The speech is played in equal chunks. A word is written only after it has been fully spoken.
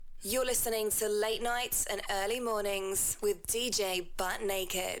You're listening to Late Nights and Early Mornings with DJ Butt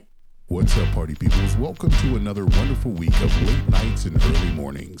Naked. What's up, party peoples? Welcome to another wonderful week of Late Nights and Early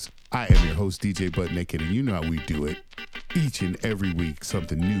Mornings. I am your host, DJ Butt Naked, and you know how we do it. Each and every week,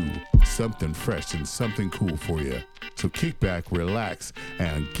 something new, something fresh, and something cool for you. So kick back, relax,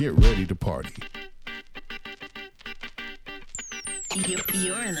 and get ready to party.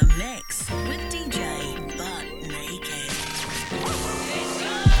 You're in the mix with DJ Butt Naked.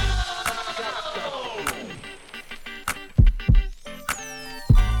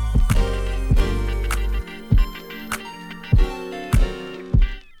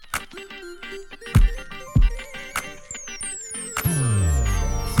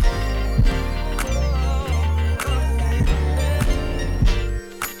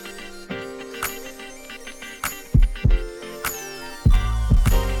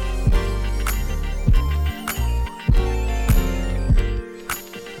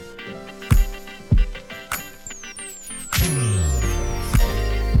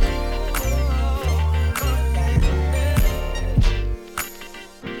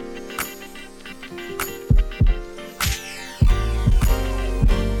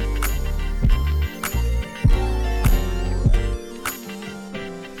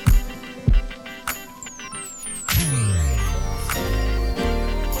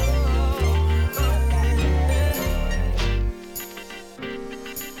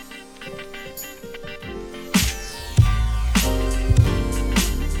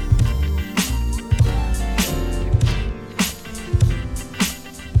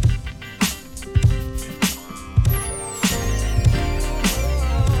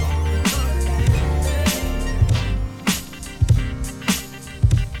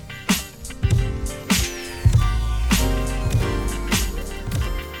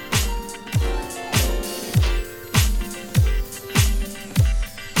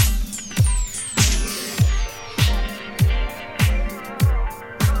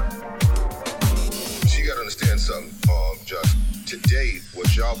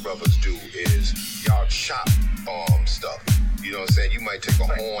 brothers do is y'all chop stuff. You know what I'm saying? You might take a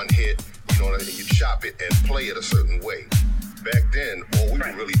horn hit, you know what I mean, you chop it and play it a certain way. Back then, all we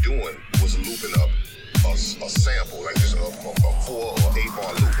were really doing was looping up a sample, like just a 4 or 8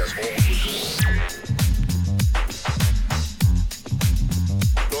 bar loop. That's all we were doing.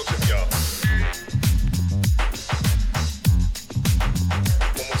 Talk to me, y'all.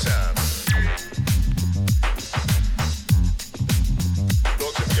 One more time.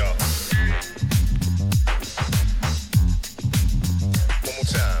 Talk to me, y'all. One more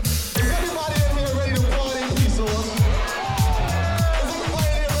time. Is everybody in here ready to party? Peace on. Is everybody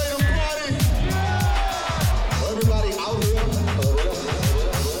in here ready to party? Everybody out here.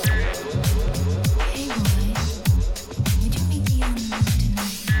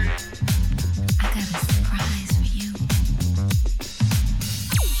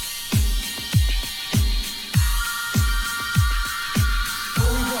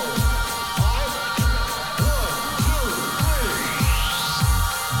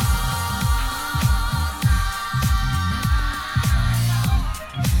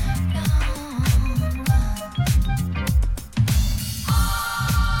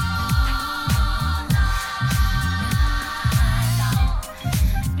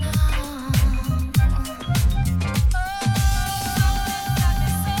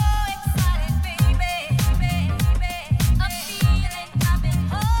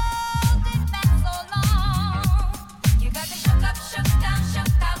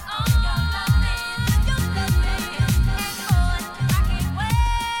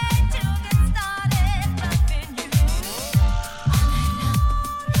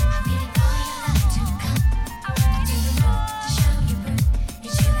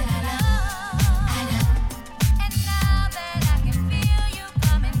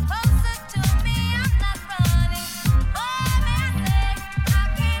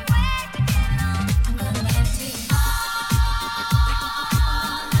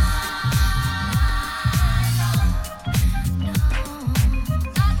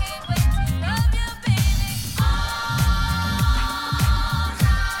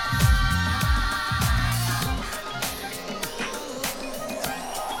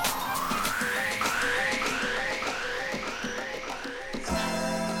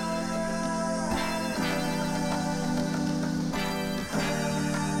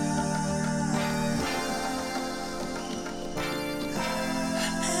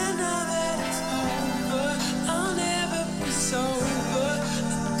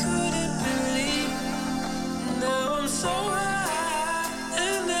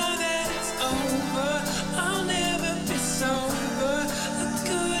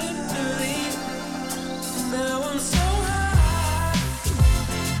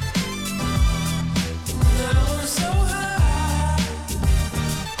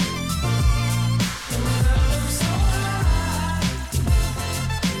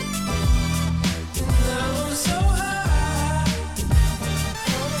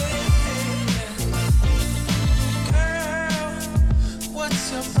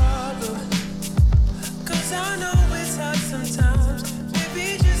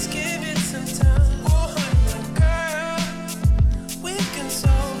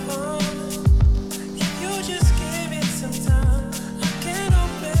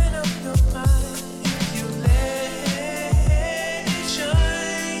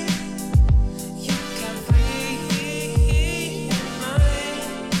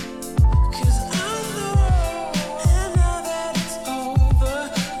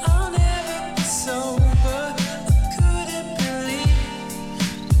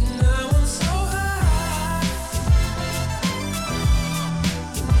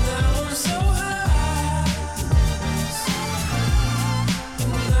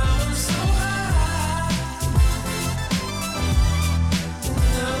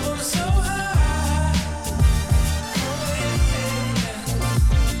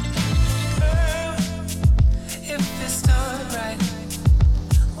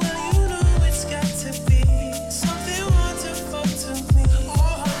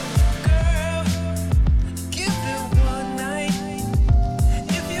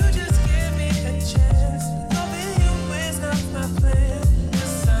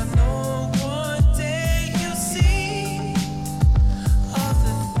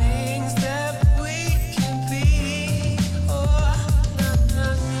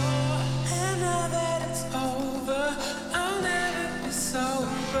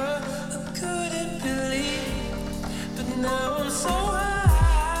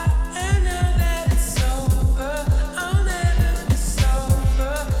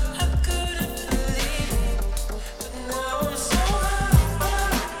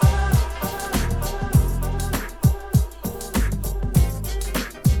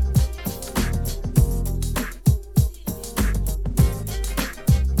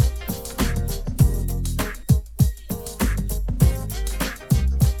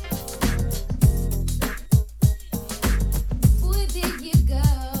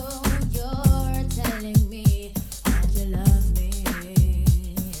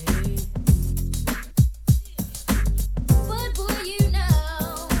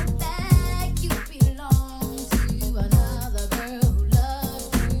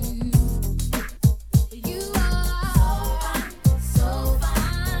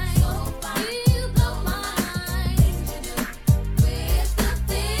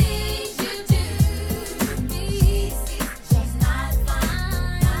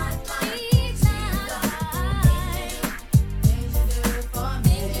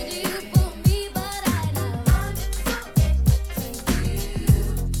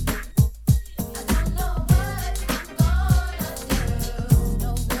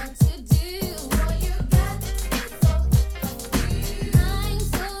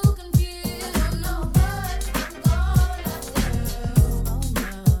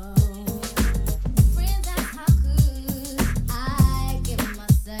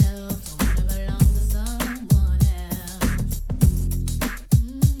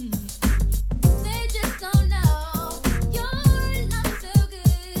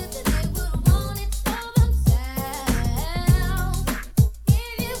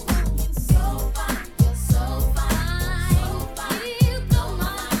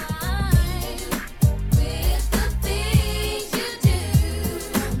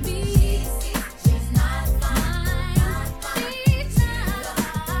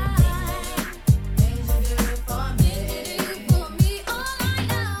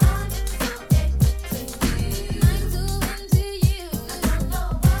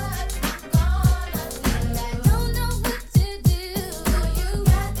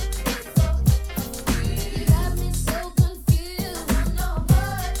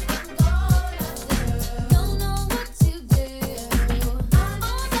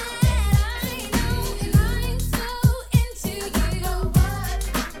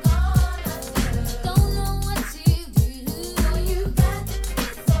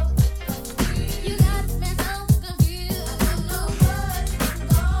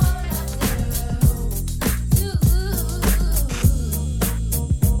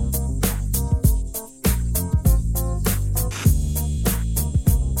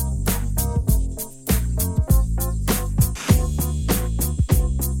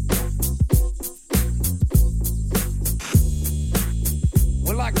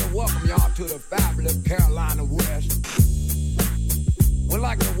 to welcome y'all to the fabulous Carolina West. We'd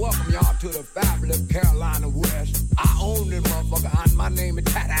like to welcome y'all to the fabulous Carolina West. I own this motherfucker, and my name is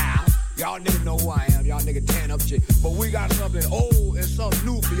Tat-Ow. Y'all niggas know who I am, y'all niggas tan up shit. But we got something old and something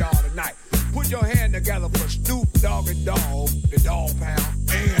new for y'all tonight. Put your hand together for Snoop Dogg and Dogg, the Dog Pound,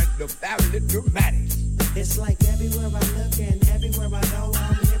 and the fabulous Dramatics. It's like everywhere I look and everywhere I go,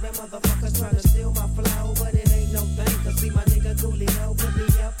 I'm hearing motherfuckers trying to steal my flow, but it ain't no thing, cause see my nigga Coolio put me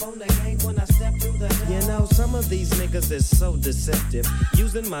up on the game when I step through the door. You know, some of these niggas is so deceptive,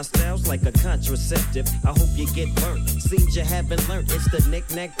 using my styles like a contraceptive. I hope you get burnt, seems you haven't learned, it's the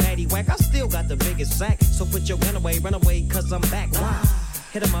knick-knack, paddywhack. I still got the biggest sack, so put your gun away, run away, cause I'm back. Why?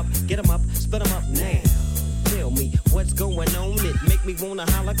 Hit 'em up, get 'em up, split 'em up now. Tell me what's going on, it make me wanna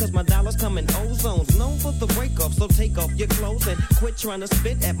holler cause my dollars come in ozones. Known for the break off, so take off your clothes and quit trying to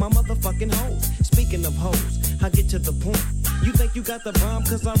spit at my motherfucking hoes. Speaking of hoes, I get to the point. You think you got the bomb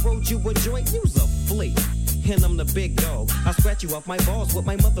cause I wrote you a joint? You's a flea. And I'm the big dog. I scratch you off my balls with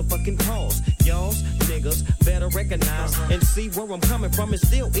my motherfucking paws. Y'all's niggas better recognize and see where I'm coming from. It's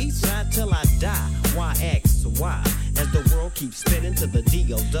still east side till I die. Why X? Why? As the world keeps spinning to the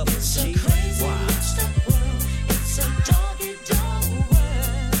D-O-double-G. It's a crazy mixed up world. It's a dog-eat-dog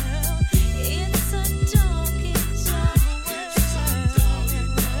world. It's a dog-eat-dog world.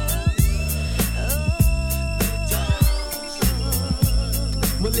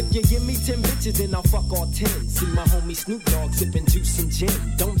 Well, if you give me 10 bitches, then I'll fuck all 10. See my homie Snoop Dogg sipping juice and gin.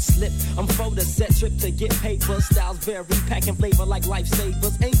 Don't slip, I'm for the set trip to get paper. Styles vary, packing flavor like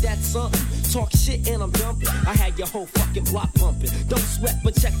lifesavers. Ain't that something? Talk shit and I'm dumping. I had your whole fucking block bumping. Don't sweat,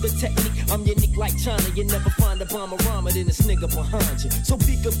 but check the technique. I'm unique like China. You never find a bomber rhymer than this nigga behind you. So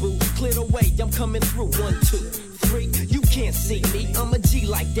peekaboo, clear the way, I'm coming through. 1, 2, 3, you can't see me. I'm a G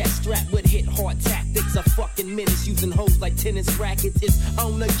like that, strapped with hit hard tactics. A fucking menace using hoes like tennis rackets. It's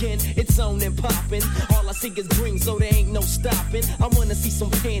on again, it's on and popping. All I see is green, so there ain't no stopping. I wanna see some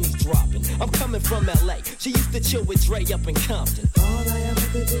panties dropping. I'm coming from LA. She used to chill with Dre up in Compton. All I ever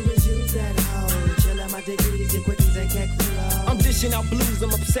could do is use that hoe. Chill out my degrees and quickies and cake flow. I'm dishing out blues,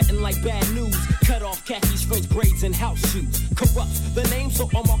 I'm upsetting like bad news. Cut off khakis, French braids, and house shoes. Corrupts the name, so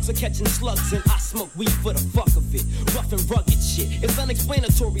all marks are catching slugs. And I smoke weed for the fuck of it. Rough and rugged shit. It's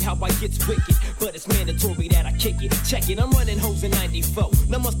unexplanatory how I get wicked, but it's mandatory that I kick it. Check it, I'm running hoes in 94.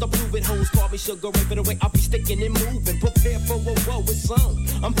 Now must approve it, hoes call me sugar, rape it away. I'll be sticking and moving. Prepare for a woe, it's on.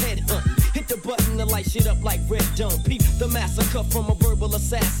 I'm head hunting. Hit the button to light shit up like Red Dawn. Peep the massacre from a verbal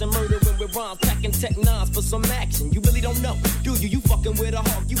assassin. Murdering with rhymes, packing tech nines for some action. You really don't know, do you? You fucking with a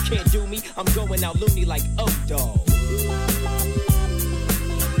hawk, you can't do me. I'm going out loony like O-Dog.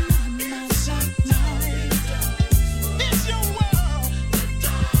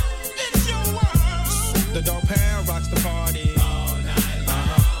 The Dog Pound rocks the party all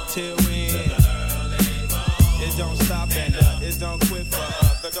night till when it don't stop and it don't quit for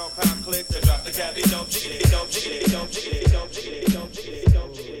us. The Dog Pound click to drop the cabbie, don't jiggity, don't jiggity, don't jiggity, don't jiggity, don't jiggity,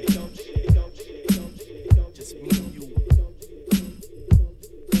 don't jiggity, don't jiggity, don't jiggity, don't jiggity, don't jiggity. Just me and you,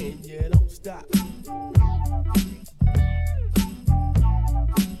 and yeah, don't stop.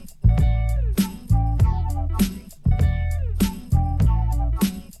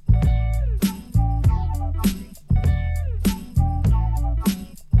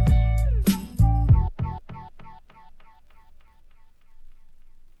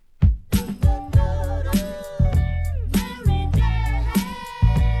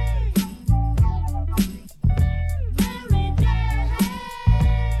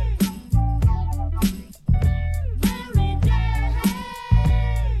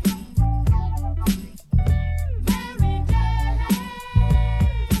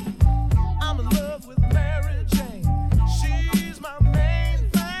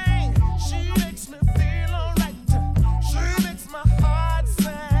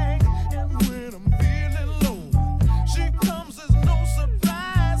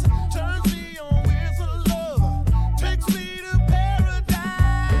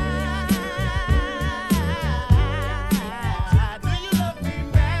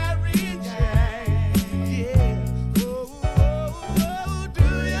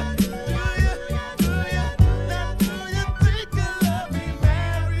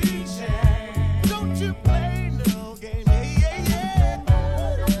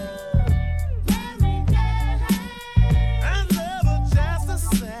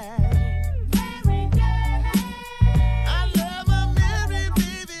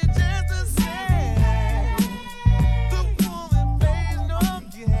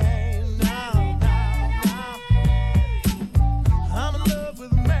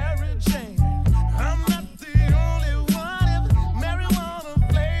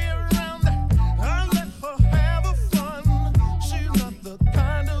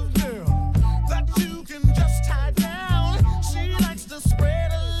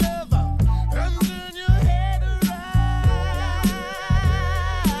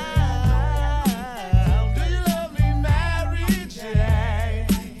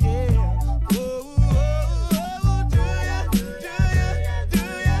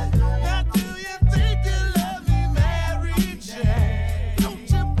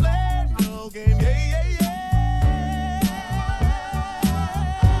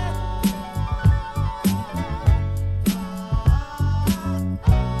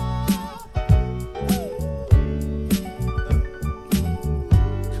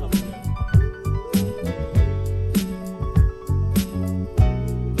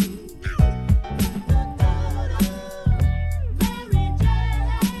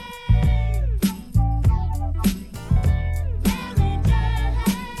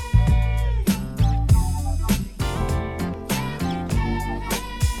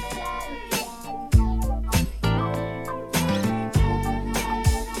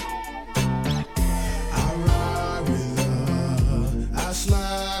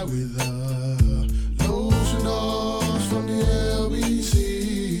 slide with lotion dolls from the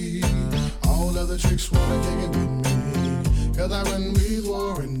LBC. All other chicks wanna kick it with me, 'cause I run with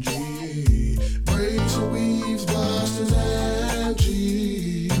Warren G. Breaks and weaves, busters and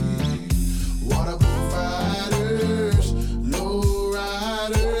G. Waterproof fighters, low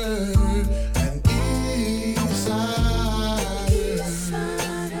riders, and east siders.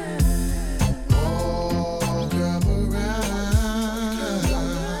 All come around.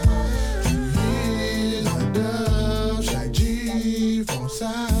 Here's my dove, Shaq G from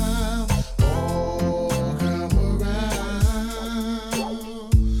South. All come around.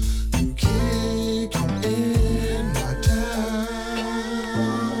 You kick it in my town.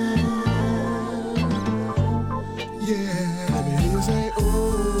 Yeah, let me hear you say,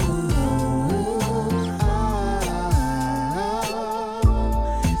 ooh,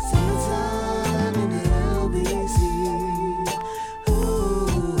 summertime in the LBC.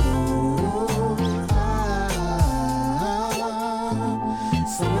 Ooh,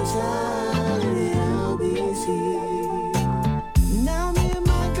 summertime in the LBC. Now me and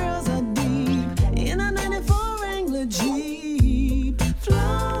my girls are deep in a 94 Wrangler Jeep,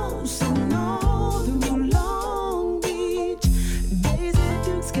 flossing all through Long Beach. Daisy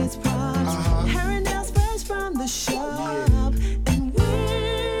Dukes gets props, hair and nails fresh from the shop, and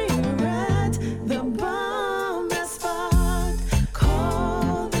we're at the bomb spot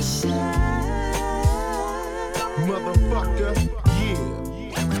called the Shack. Motherfucker, yeah.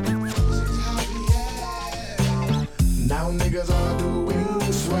 Now niggas are doing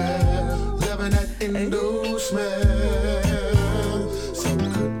swell, loving that Indo smell. So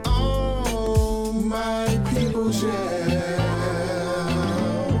could all my people share?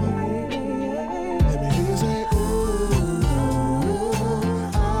 Let me hear you say, ooh,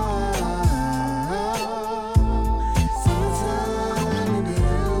 summertime in the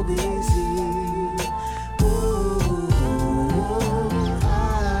LBC. Ooh,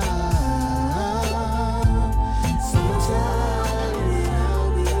 summertime in the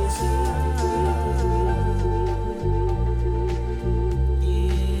LBC.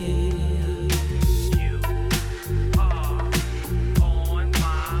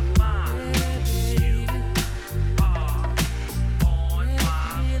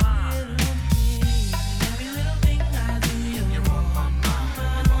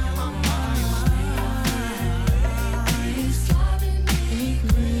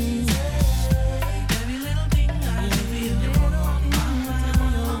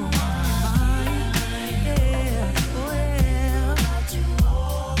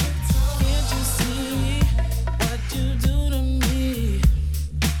 Can't you see what you do to me?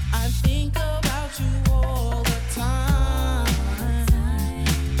 I think about you all the time.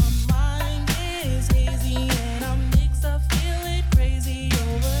 My mind is hazy and I'm mixed up, feeling crazy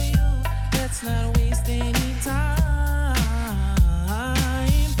over you. Let's not waste any time.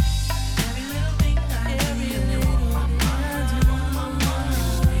 Every little thing I do, every little thing I do,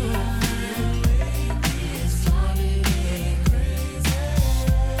 it's driving me crazy.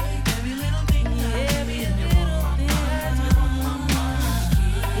 Every little thing I do, oh yeah.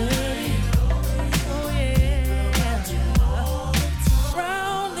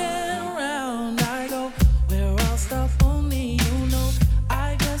 Round and round I go, where all stuff only you know.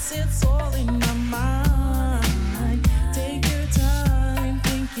 I guess it's all in my mind. Take your time,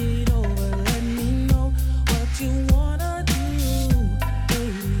 think it over, let me know what you wanna do.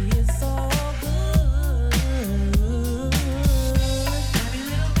 Baby, it's all good. Every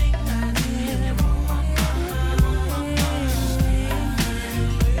little thing I do,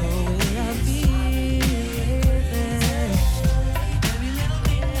 the way I feel it. Every little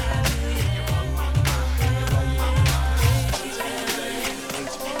thing I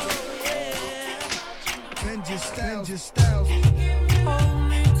Ninja Styles. hold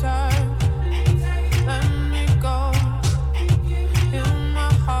me tight, let me go. In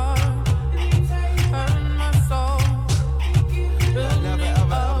my heart, hurt my soul. Build Never me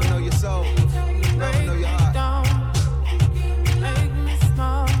ever up, ever know your soul. Never break know your me heart. down, make me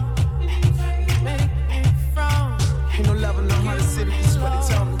smile, make me frown. Ain't no love in no hundred city, this is what they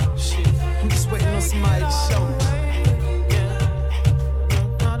tell me. Shit, I'm just waiting on somebody to show me.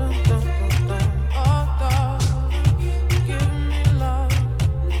 Give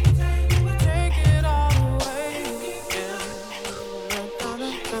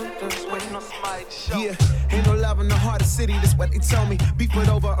told me. Beef with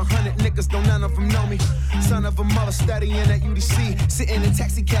over 100 niggas, don't none of them know me. Son of a mother studying at UDC. Sitting in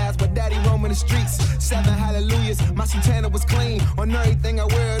taxi cabs with daddy roaming the streets. 7 hallelujahs, my sultana was clean. On everything I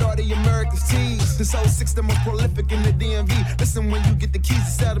wear it, all the Americans tees. This 06, the most prolific in the DMV. Listen, when you get the keys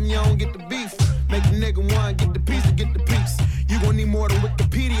to sell them, you don't get the beef. Make a nigga one, get the piece to get the peeps. You gon' need more than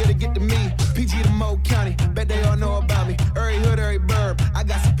Wikipedia to get to me. PG to Mo County, bet they all know about me. Every hood, every burb, I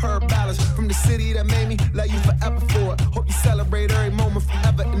got superb balance. From the city that made me, love you forever for it. Hope you celebrate every moment,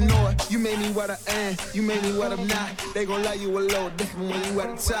 forever ignore it. You made me what I am, you made me what I'm not. They gon' love you a little different when you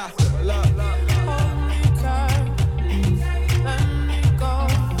at the top. Love. Hold me tight, let me go.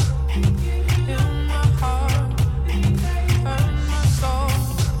 In my heart, hurt my soul.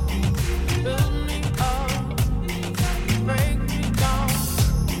 Build me up, break me down.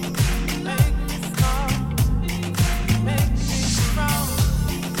 Make me stop, make me strong.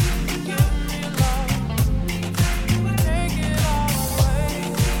 Give me love, take it all away.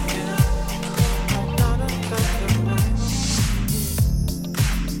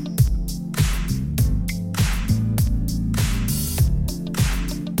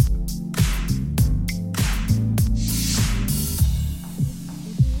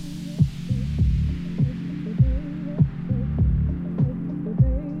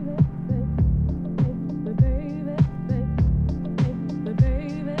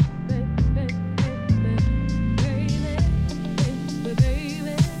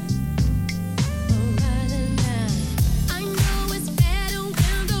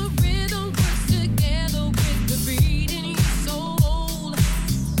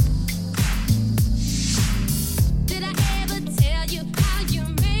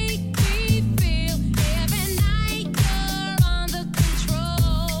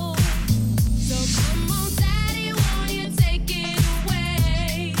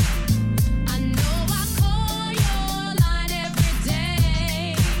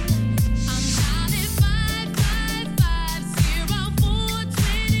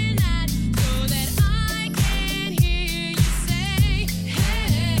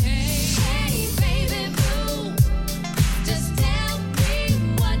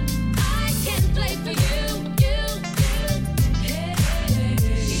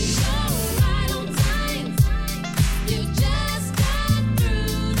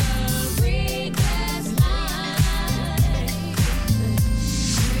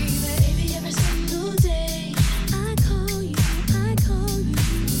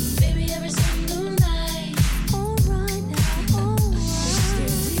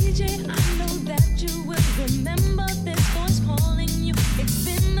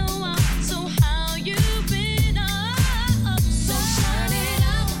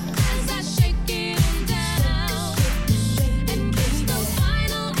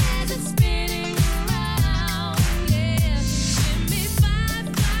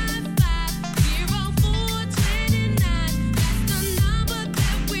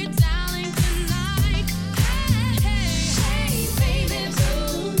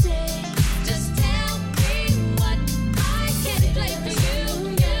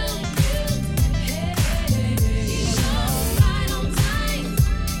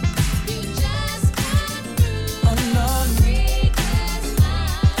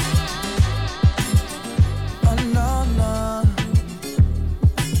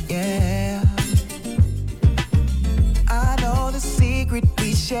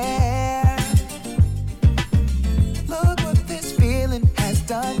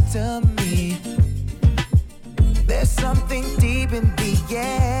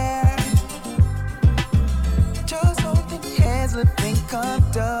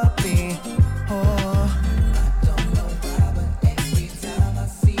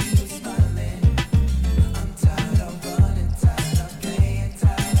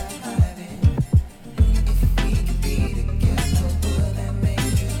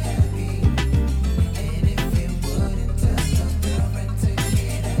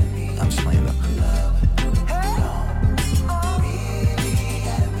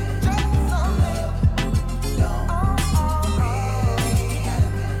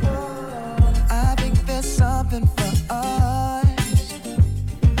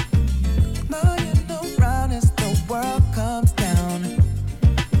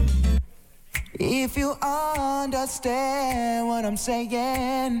 If you understand what I'm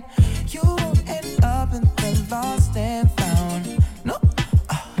saying, you won't end up in the lost and found. No.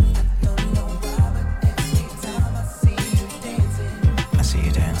 I don't know why, but every time I see you dancing, I see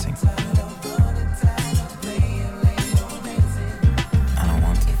you dancing. I don't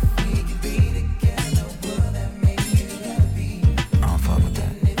want to. If we could be together, would that make you happy? I don't fuck with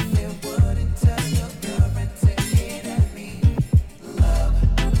that. And if it wouldn't tell your girlfriend to get at me.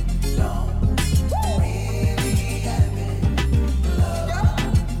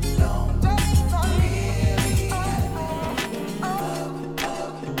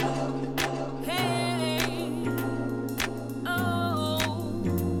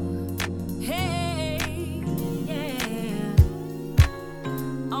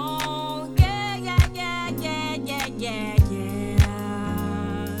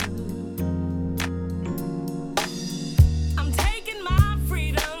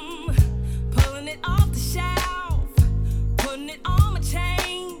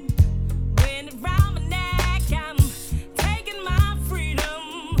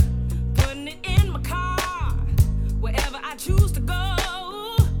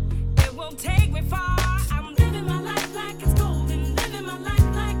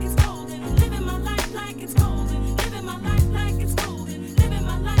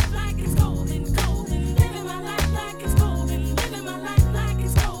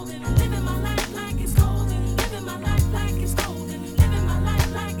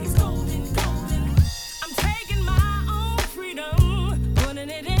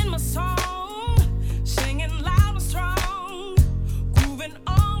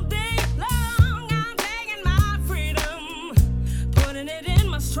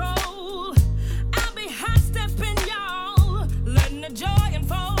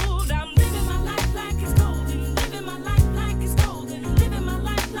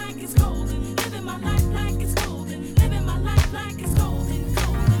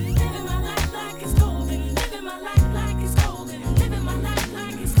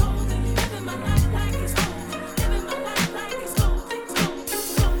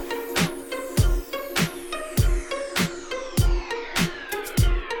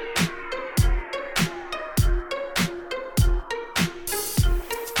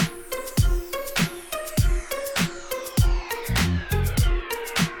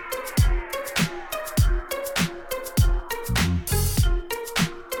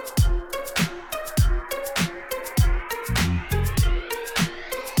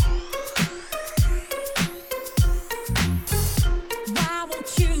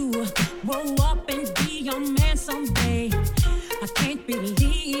 grow up and be a man someday. I can't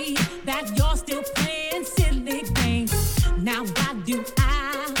believe that you're still playing silly games. Now why do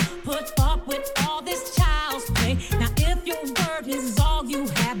I put up with all this child's play? Now if your word is all you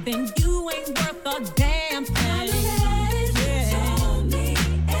have, then you ain't worth a damn thing.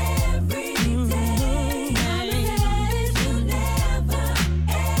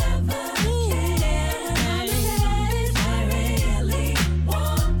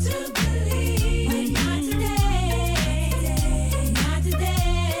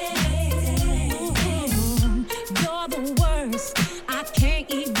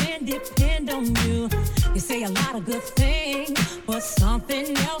 Say a lot of good things, but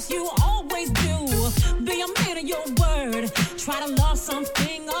something else you always do. Be a man of your word. Try to love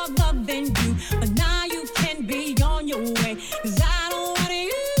something other than you, but now you can be on your way. 'Cause I don't want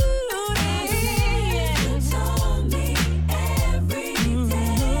you.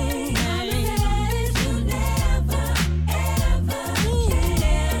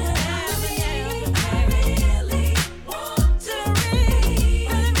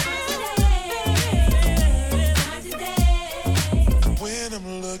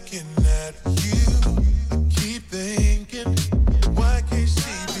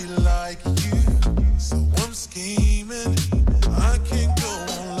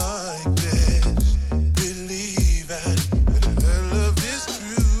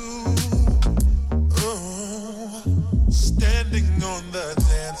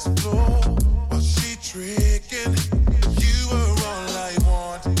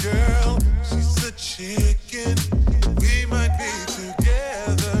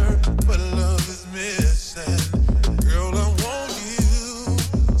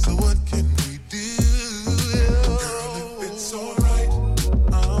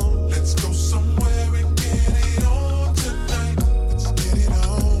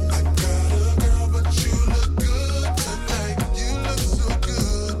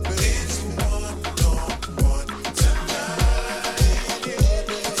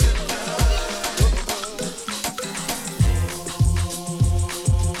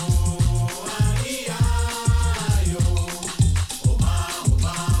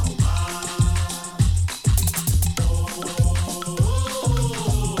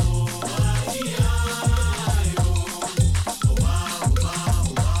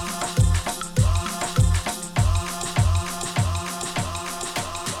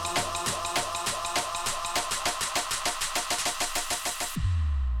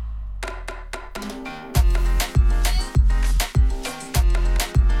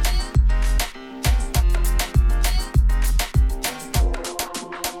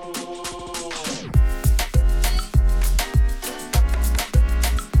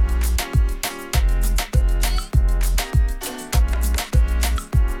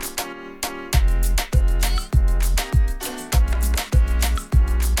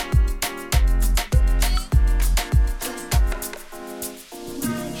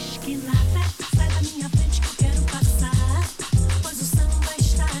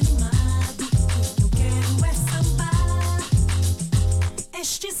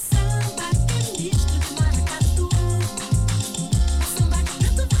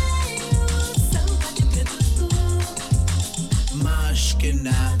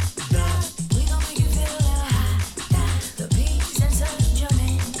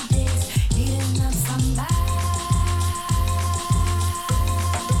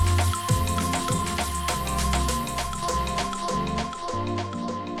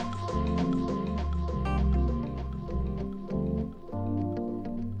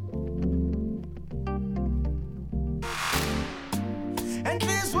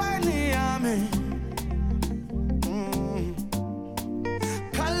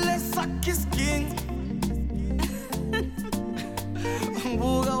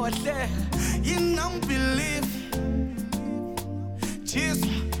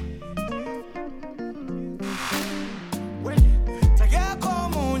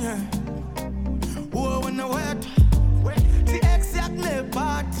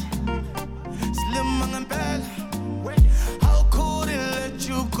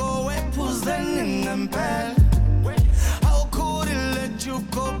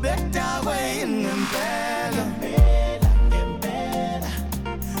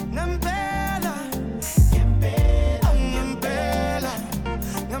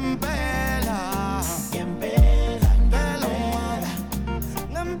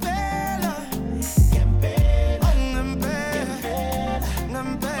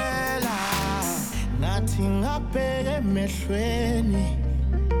 emehlweni,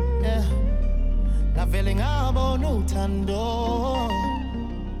 yeah, navele ngabona uthando,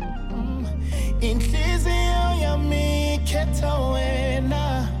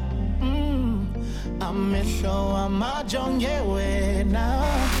 wena amehlo amajonge wena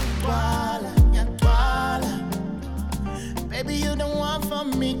twala yatwala baby you the one for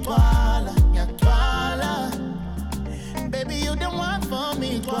me twala yatwala baby you the one for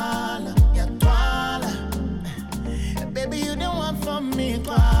me twala yatwala baby you the one for me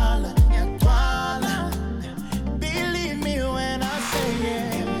twala yatwala believe me when I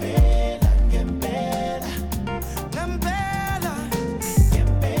say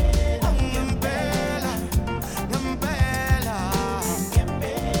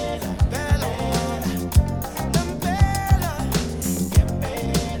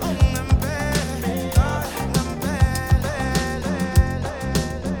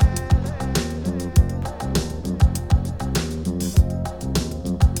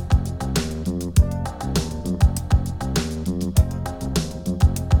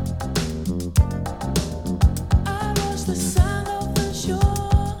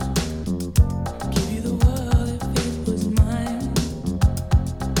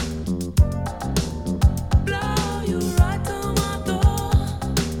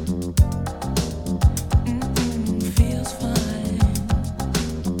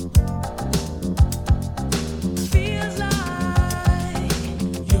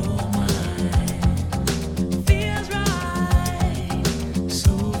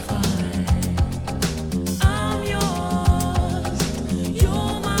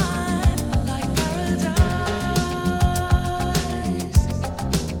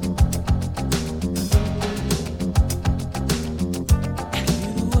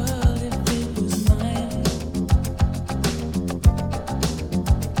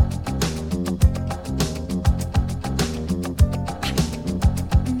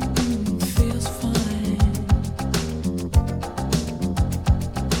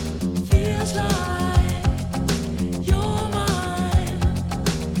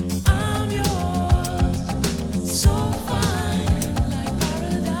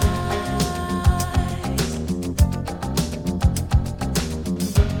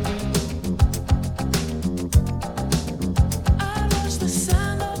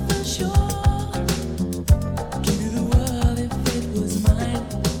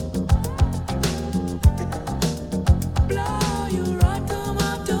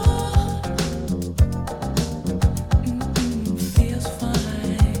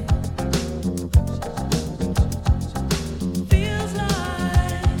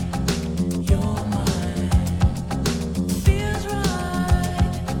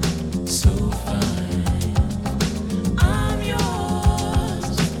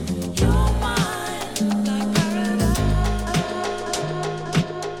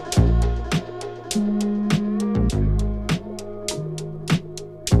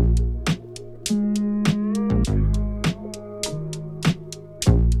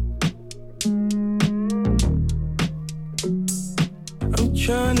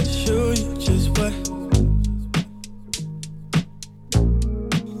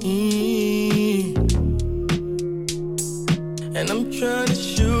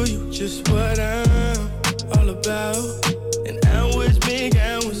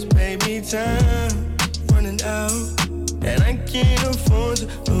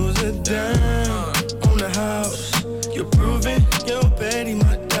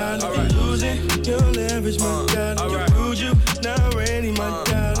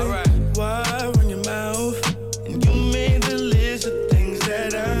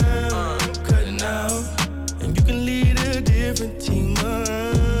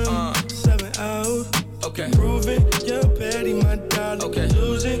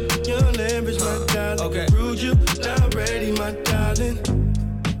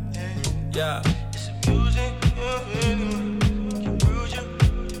yeah.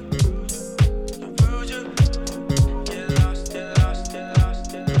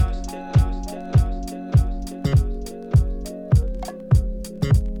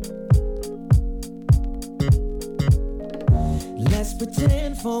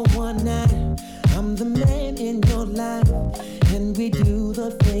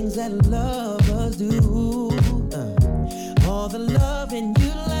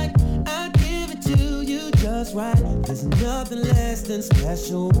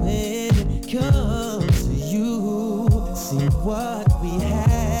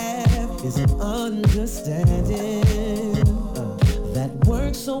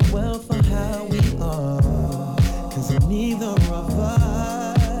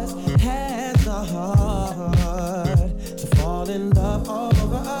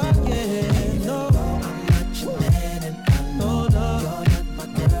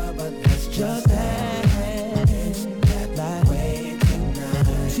 Just act like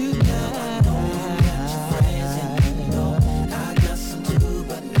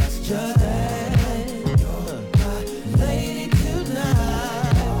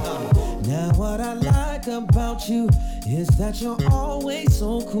like about you is that you're always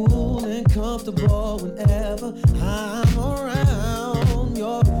so cool and comfortable whenever I'm around.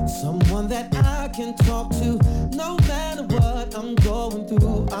 You're someone that I can talk to no matter what I'm going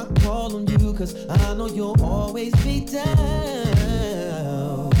through. I call on you cause I know you'll always be down.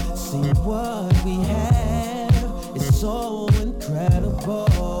 See what we have is so incredible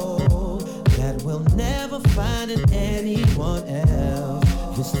that we'll never find in anyone else.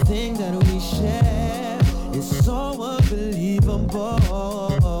 This thing that we share is so unbelievable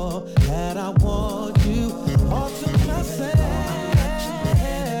that I want you all to myself.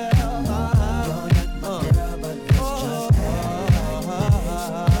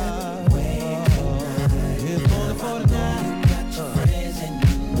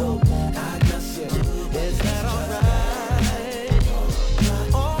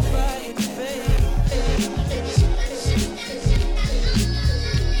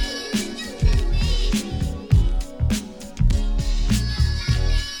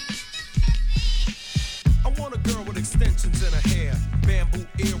 Extensions in her hair, bamboo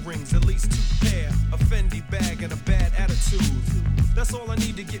earrings, at least 2 pair, a Fendi bag and a bad attitude. That's all I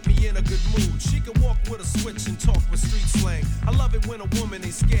need to get me in a good mood. She can walk with a switch and talk with street slang. I love it when a woman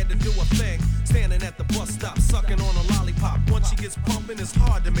ain't scared to do a thing. Standing at the bus stop, sucking on a lollipop. Once she gets pumping, it's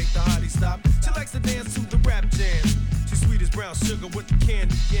hard to make the hottie stop. She likes to dance to the rap jam. She's sweet as brown sugar with the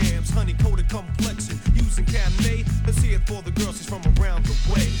candy yams. Honey-coated complexion, using Cabernet. Let's hear it for the girl, she's from around the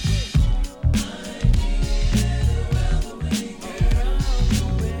way.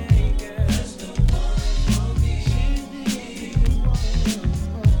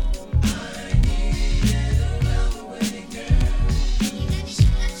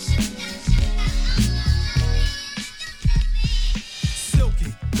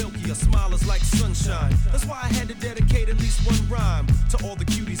 That's why I had to dedicate at least one rhyme to all the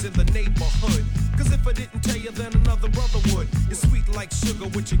cuties in the neighborhood. Cause if I didn't tell you, then another brother would. You're sweet like sugar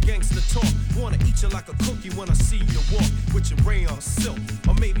with your gangster talk. Wanna eat you like a cookie when I see you walk. With your rayon silk,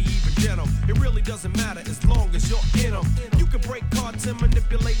 or maybe even denim. It really doesn't matter as long as you're in them. You can break cards and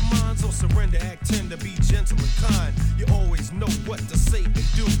manipulate minds, or surrender, act tender, be gentle and kind. You always know what to say and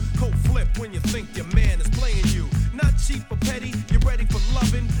do. Cold flip when you think your man is playing you. Not cheap or petty, you're ready for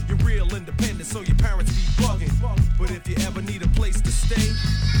loving. You're real independent, so your parents be bugging. But if you ever need a place to stay,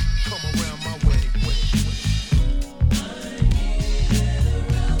 come around my way.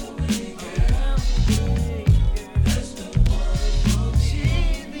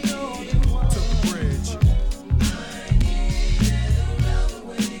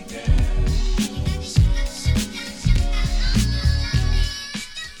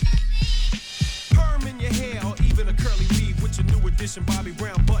 Bobby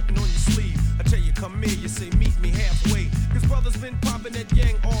Brown button on your sleeve. I tell you, come here, you say meet me halfway. Cause brothers been popping that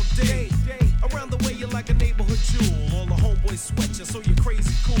yang all day. Around the way, you're like a neighborhood jewel. All the homeboys sweat you, so you're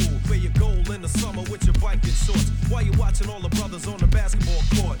crazy cool. Wear your gold in the summer with your biking shorts. While you're watching all the brothers on the basketball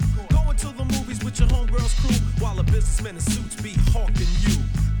court. Going to the movies with your homegirls crew. While the businessmen in suits be hawking you.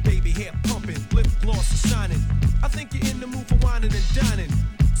 Baby hair pumping, lip gloss is shining. I think you're in the mood for whining and dining.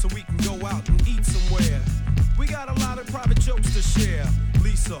 So we can go out and eat somewhere. We got a lot of private jokes to share.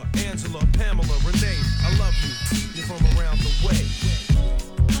 Lisa, Angela, Pamela, Renee, I love you. You're from around the way.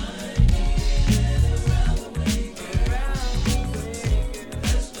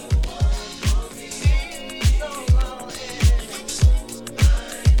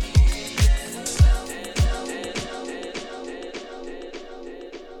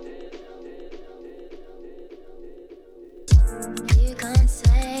 You can't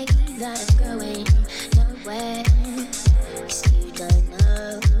say that I'm going nowhere, 'cause you don't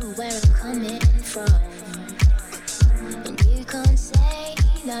know where I'm coming from. And you can't say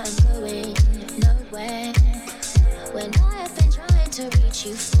that I'm going nowhere, when I have been trying to reach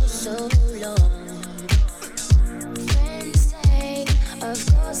you for so long. Friends say I've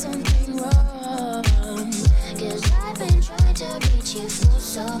got something wrong, 'cause I've been trying to reach you for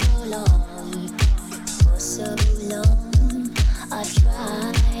so long. For so long I've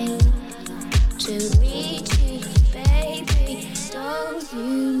tried to reach you, baby. Don't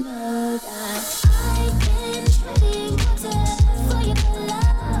you know that I've been treading water for your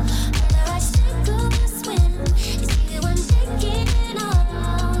love? Whether I stick or swim, it's you I'm thinking of.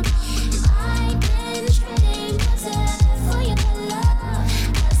 I've been treading water for your love.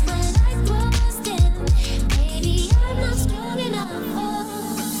 As my life grows dim, maybe I'm not strong enough.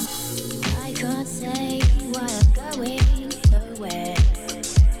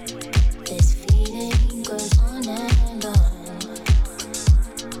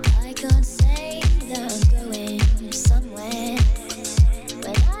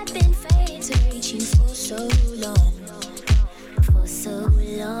 so long. For so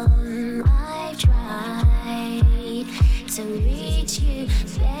long I've tried to reach you,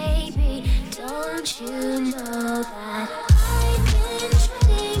 baby. Don't you know that I've been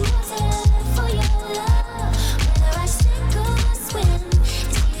treading water for your love? Whether I sink or swim,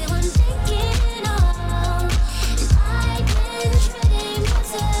 it's you I'm thinking of. And I've been treading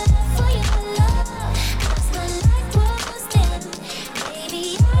water for your love. As my life was dim, baby,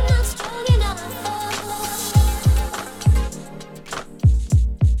 I'm not strong enough.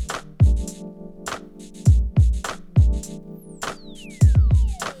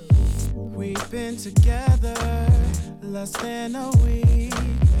 We've been together less than a week,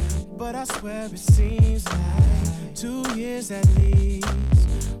 but I swear it seems like 2 years at least.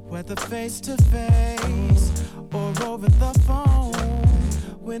 Whether face to face or over the phone,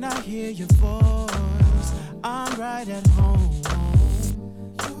 when I hear your voice, I'm right at home.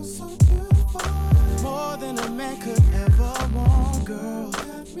 You're so beautiful, more than a man could ever want, girl.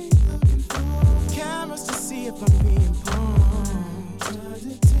 Got me looking for cameras to see if I'm being pawned. Trying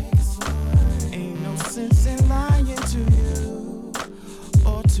to take it slow. Ain't no sense in lying to you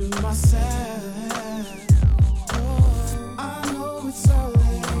or to myself. Oh, I know it's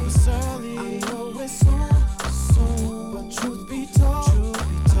early, I know it's soon, but truth be told, I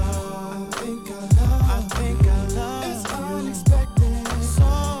think I love it's you. Unexpected, so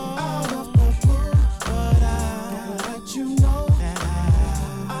out of the blue, but I gotta let you know that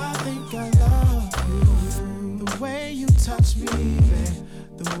I think I love you. The way you touch me,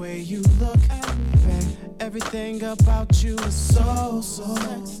 the way you look at me, everything about you is so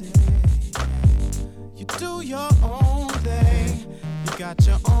sexy. You do your own thing, you got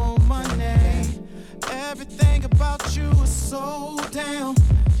your own money. Everything about you is so damn,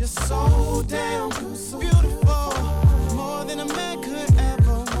 you're so damn beautiful, more than a man could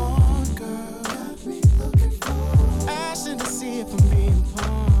ever want, girl. Got me looking for asking to see if I'm being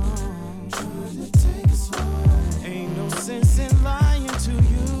pawned. Trying to take it slow. Ain't no sense in lying to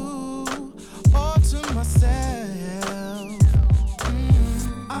you or to myself.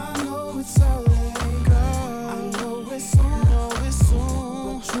 I know it's early, girl. I know it's soon,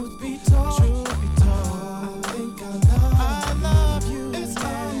 but truth be told, I think I love you. It's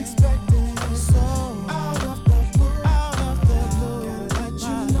unexpected, so out of the blue, gotta let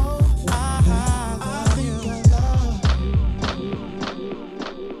you know I think I love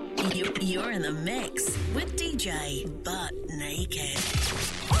you. You're in the mix with DJ Butt Naked.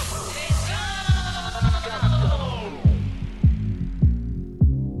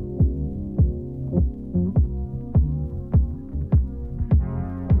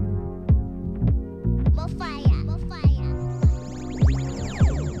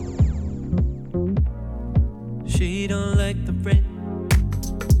 She don't like the rain.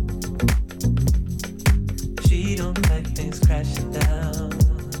 She don't like things crashing down.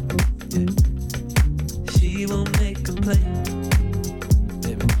 Yeah. She won't make a play.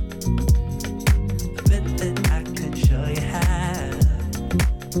 Baby. I bet that I could show you how.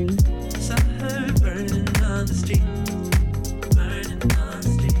 Saw her burning on the street. Burning on the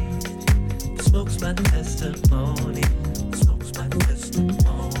street. The smoke's my testimony. The smoke's my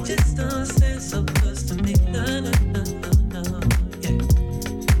testimony. Just don't stand so close to me. No, no, no, no, no. Yeah.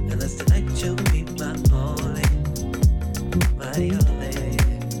 Unless tonight you'll be my only. My only.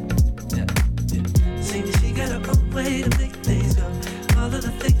 Yeah. Yeah. See, she got her own way to make things go. All of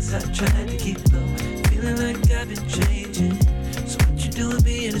the things I tried to keep low. Feeling like I've been changing. So what you doing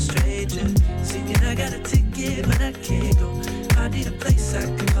being a stranger? Singing I got a ticket but I can't go. I need a place I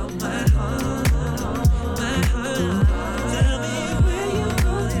can call my home. My home. Tell me where you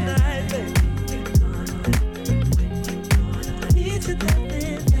go tonight, baby. I need you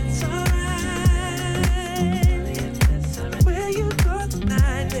there, that's alright. Where you go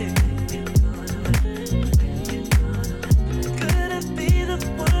tonight, baby. Could I be the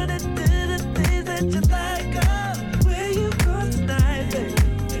one that did the things that you like? Oh, where you go tonight, baby.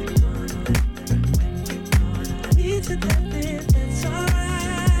 I need you there, that's alright.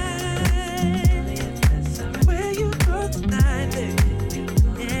 Where you go tonight, baby.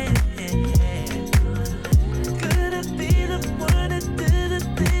 Yeah, yeah, yeah. Could I be the one that did the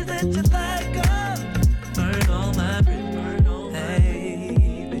things that you like? Oh, burn all my bridges, burn all my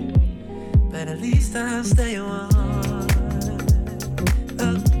baby. But at least I'll stay on.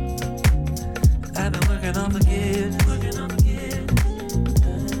 Oh, I've been working on forgiveness.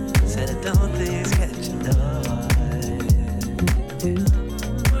 Said I don't think it's catching on.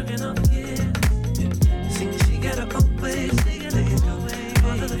 Working on forgiveness. See, she got her own ways.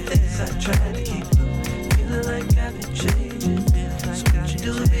 All of the things I tried to keep low. Feeling like I've been changing. So what you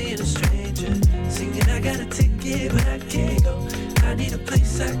doing being a stranger? Singing I got a ticket, but I can't go. I need a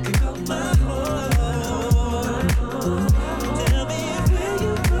place I can call my home. Tell me where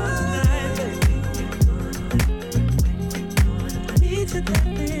you go tonight, baby. I need to know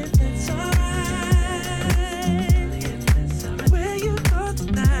if that's alright. Where you go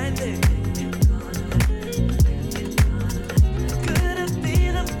tonight, baby. Could it be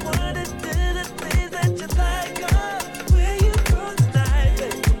the one that did the things that you like? Oh, where you go tonight,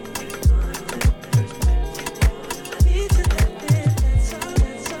 baby. I need to know if that's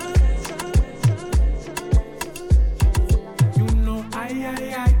alright. You know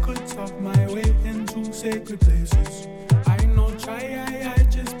I could talk my way into sacred places. I know try, I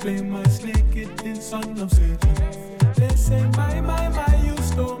just play my snake, it is son of Satan. They say my, you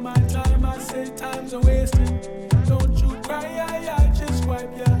stole my time. I say time's a wasting. Don't you cry, I just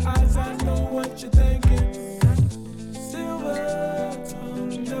wipe your eyes. I know what you're thinking. Silver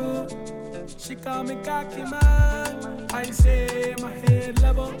tongue, she call me cocky man. I say my head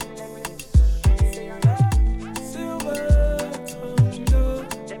level. Silver tongue,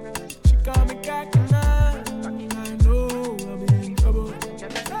 she call me cocky man. I know I'm in trouble.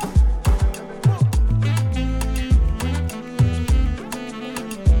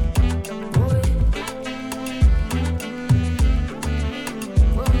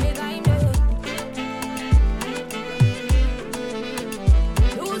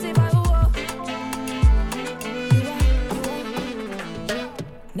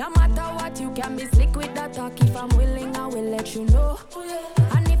 No matter what, you can be slick with that talk. If I'm willing, I will let you know.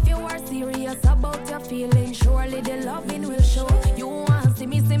 And if you are serious about your feelings, surely the loving will show. You want see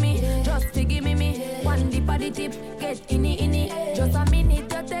me, just to give me. One dip of the tip, get inni. Just a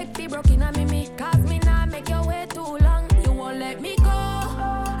minute, you take the broken a me. Cause me nah make your way too long. You won't let me go.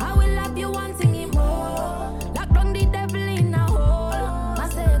 I will love you one singing more. Lock down the devil in a hole. I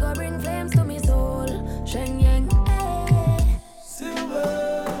say go bring flames to me soul. Sheng yang,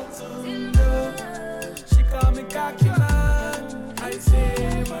 Silver tongue, she call me cocky man. I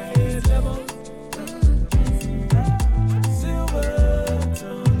say my head level. Silver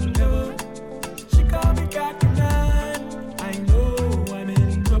tongue, she call me cocky man. I know I'm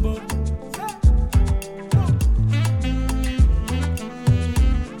in trouble.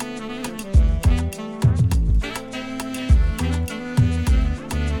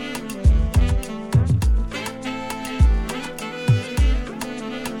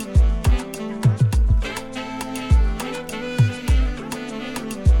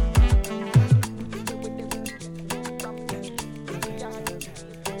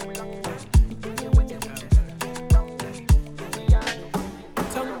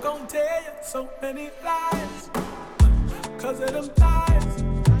 Tongue gon' tell you so many lies. Cause of them thighs,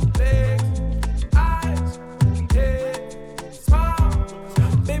 legs, eyes, head, smile.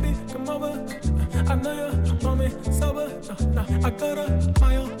 Baby, come over. I know you want me sober. I got a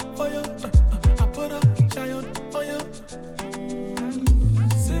mile for you. I put a giant on you.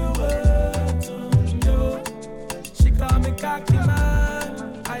 Silver tongue, she call me cocky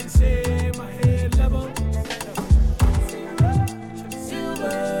man. I say my head level.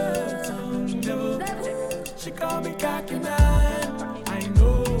 Silver tongue, she call me cocky man. I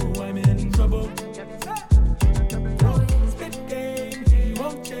know I'm in trouble. Spit game, he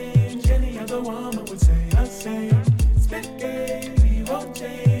won't change. Any other woman would say the same. Spit game, he won't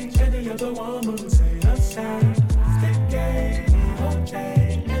change. Any other woman would say